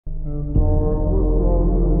Oh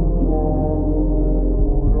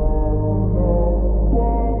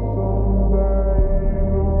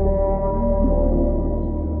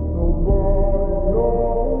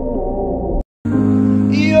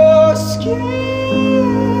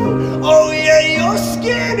yeah, your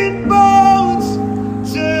skin and bones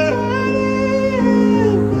turning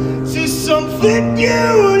to something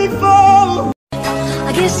beautiful.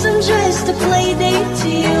 I guess I'm just a play date to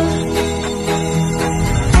you.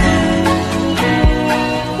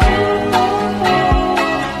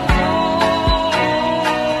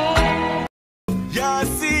 Ya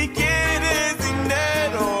si quieres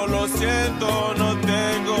dinero, lo siento, no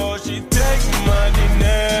tengo. She take my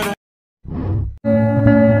dinero.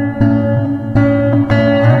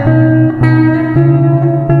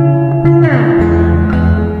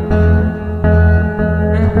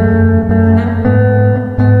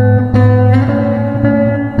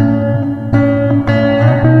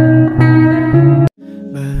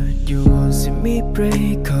 But you won't see me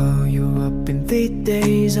break. Call you up in 3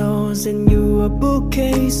 days. I'll send you a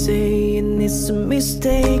bouquet, saying it's a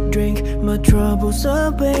mistake. Drink my troubles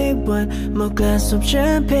away, one more glass of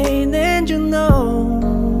champagne, and you know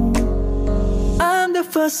I'm the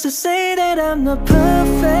first to say that I'm not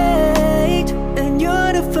perfect, and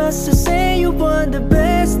you're the first to say you want the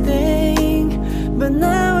best thing. But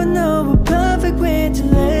now I know a perfect way to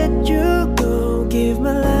let you go. Give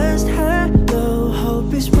my last hello,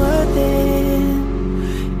 hope it's worth it.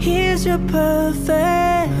 Here's your perfect.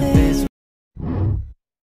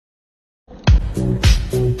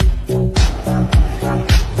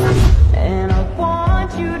 And I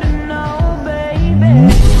want you to know, baby,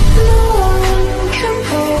 No one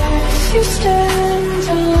compares, you stand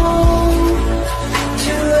alone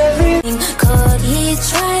to everything. Caught you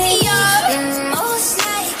trying most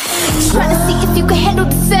likely. Trying to see if you can handle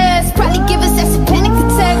the sass. Probably give us that panic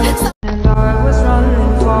attack. And I was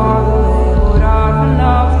running far away. Would I run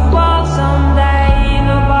off the wall someday?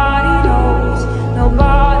 Nobody knows,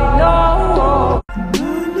 nobody knows. I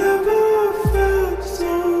never felt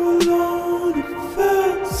so alone. It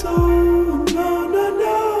felt so alone. I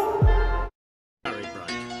know.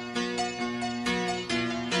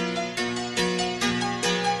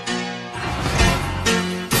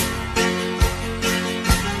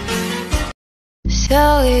 So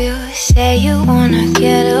you say you wanna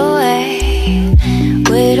get away.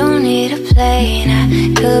 We don't need a plane,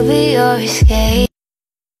 I could be your escape.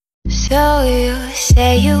 So you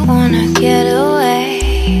say you wanna get away.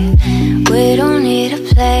 We don't need a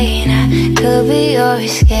plane, I could be your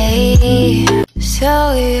escape.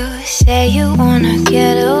 So you say you wanna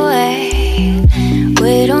get away.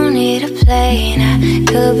 We don't need a plane, I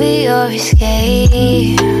could be your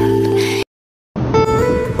escape.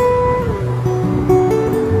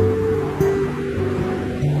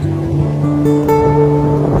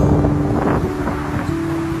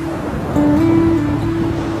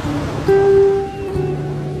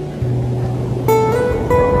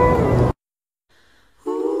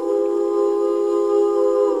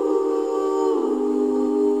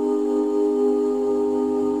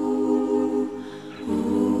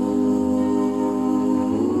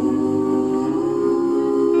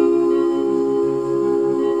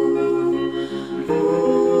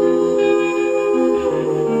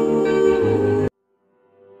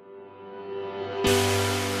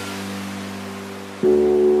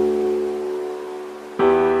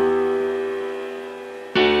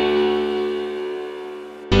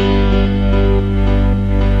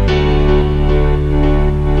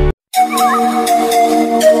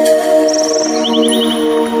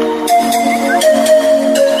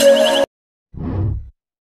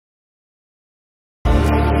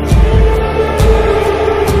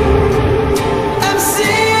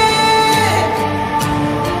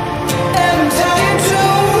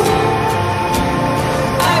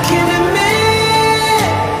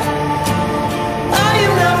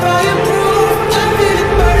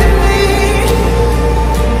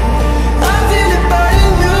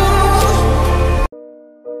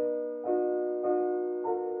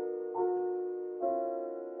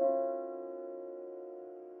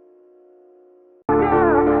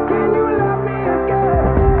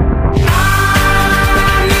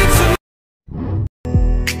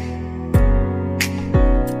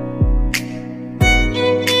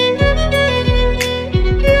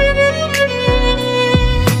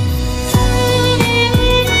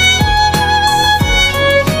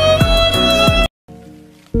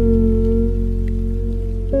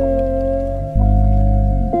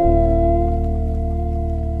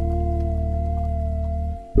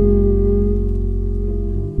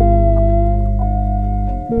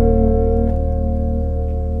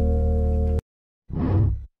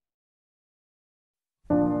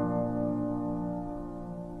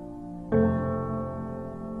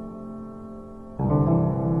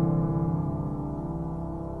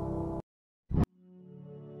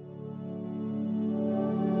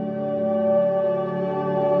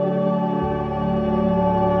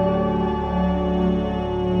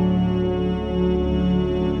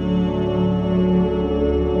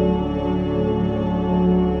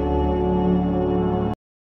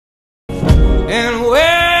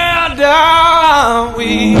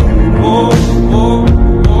 me. Oh, oh,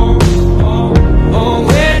 oh, oh, oh,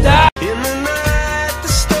 we're down. In the night,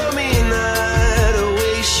 the stormy night,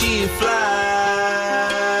 away she flies.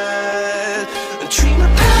 A dream of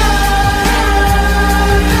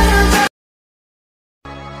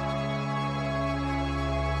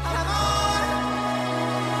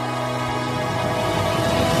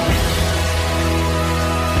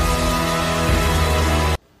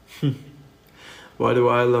Why do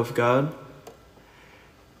I love God?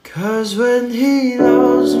 'Cause when He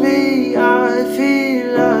loves me, I feel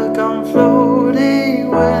like I'm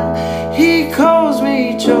floating. When He calls me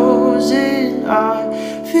chosen, I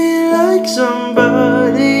feel like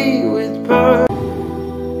somebody with purpose.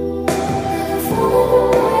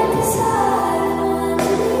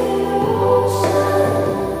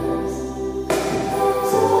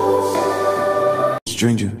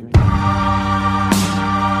 Stranger.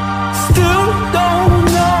 Still don't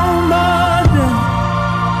know my name.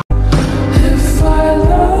 If I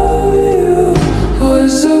love you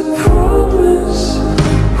was a promise,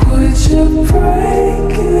 would you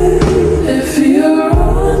break it if you're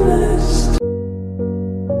honest?